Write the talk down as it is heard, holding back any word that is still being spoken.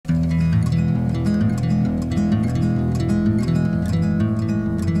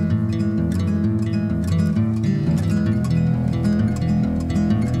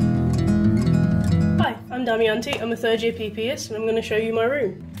Damianti, I'm a third year PPS and I'm going to show you my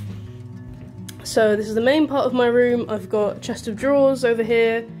room. So this is the main part of my room. I've got a chest of drawers over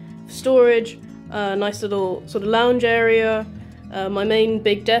here, storage, a nice little sort of lounge area, my main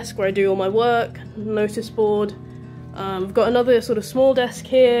big desk where I do all my work, notice board. I've got another sort of small desk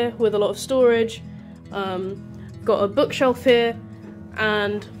here with a lot of storage, got a bookshelf here,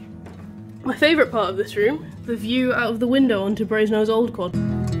 and my favourite part of this room, the view out of the window onto Brasenose Old Quad.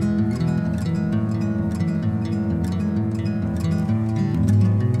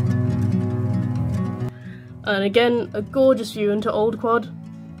 And again, a gorgeous view into Old Quad.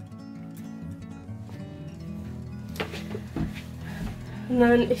 And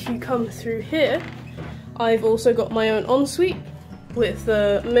then if you come through here, I've also got my own ensuite with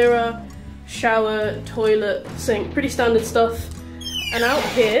a mirror, shower, toilet, sink, pretty standard stuff. And out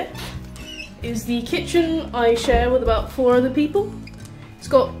here is the kitchen I share with about 4 other people. It's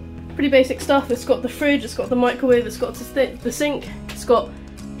got pretty basic stuff. It's got the fridge, it's got the microwave, it's got the sink, it's got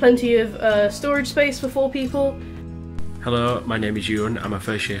plenty of storage space for 4 people. Hello, my name is Ewan, I'm a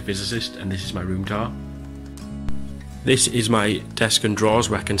first year physicist and this is my room tour. This is my desk and drawers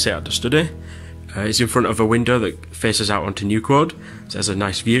where I can sit out to study. It's in front of a window that faces out onto New Quad, so there's a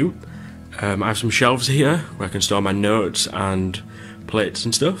nice view. I have some shelves here where I can store my notes and plates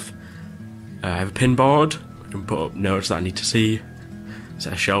and stuff. I have a pin board, I can put up notes that I need to see, a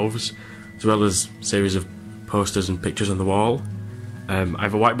set of shelves, as well as a series of posters and pictures on the wall. I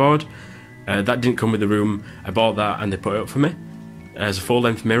have a whiteboard, that didn't come with the room, I bought that and they put it up for me. There's a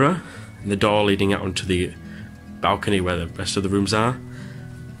full-length mirror, and the door leading out onto the balcony where the rest of the rooms are.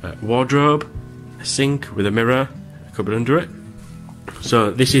 Wardrobe, a sink with a mirror, a cupboard under it. So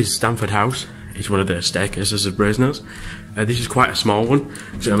this is Stamford House, it's one of the staircases of Brasenose. This is quite a small one,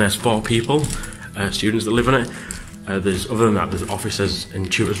 it only has 4 people, students that live in it. Other than that, there's officers and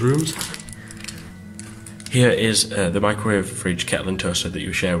tutors' rooms. Here is the microwave, fridge, kettle and toaster that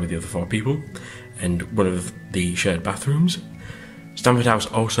you share with the other 4 people, and one of the shared bathrooms. Stamford House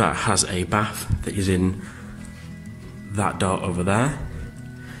also has a bath that is in that door over there.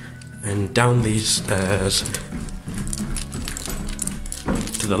 And down these stairs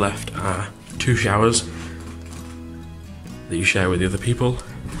to the left are 2 showers that you share with the other people,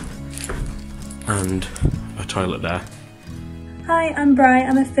 and a toilet there. Hi, I'm Bri,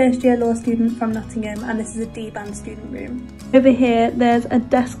 I'm a first year law student from Nottingham and this is a D-band student room. Over here there's a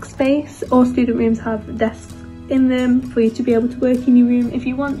desk space. All student rooms have desks in them for you to be able to work in your room if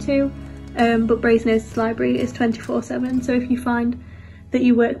you want to, but Brasenose's library is 24/7, so if you find that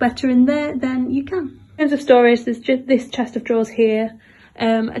you work better in there, then you can. In terms of storage, there's just this chest of drawers here,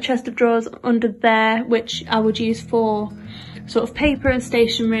 a chest of drawers under there, which I would use for sort of paper and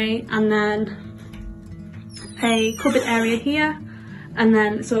stationery, and then a cupboard area here, and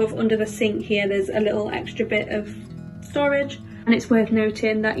then sort of under the sink here there's a little extra bit of storage. And it's worth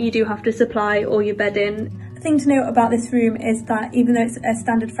noting that you do have to supply all your bedding. The thing to note about this room is that even though it's a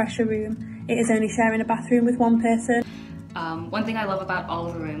standard fresher room, it is only sharing a bathroom with 1 person. One thing I love about all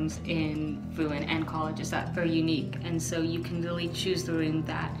of the rooms in Frewin Annexe College is that they're unique, and so you can really choose the room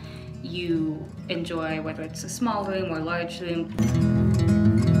that you enjoy, whether it's a small room or a large room.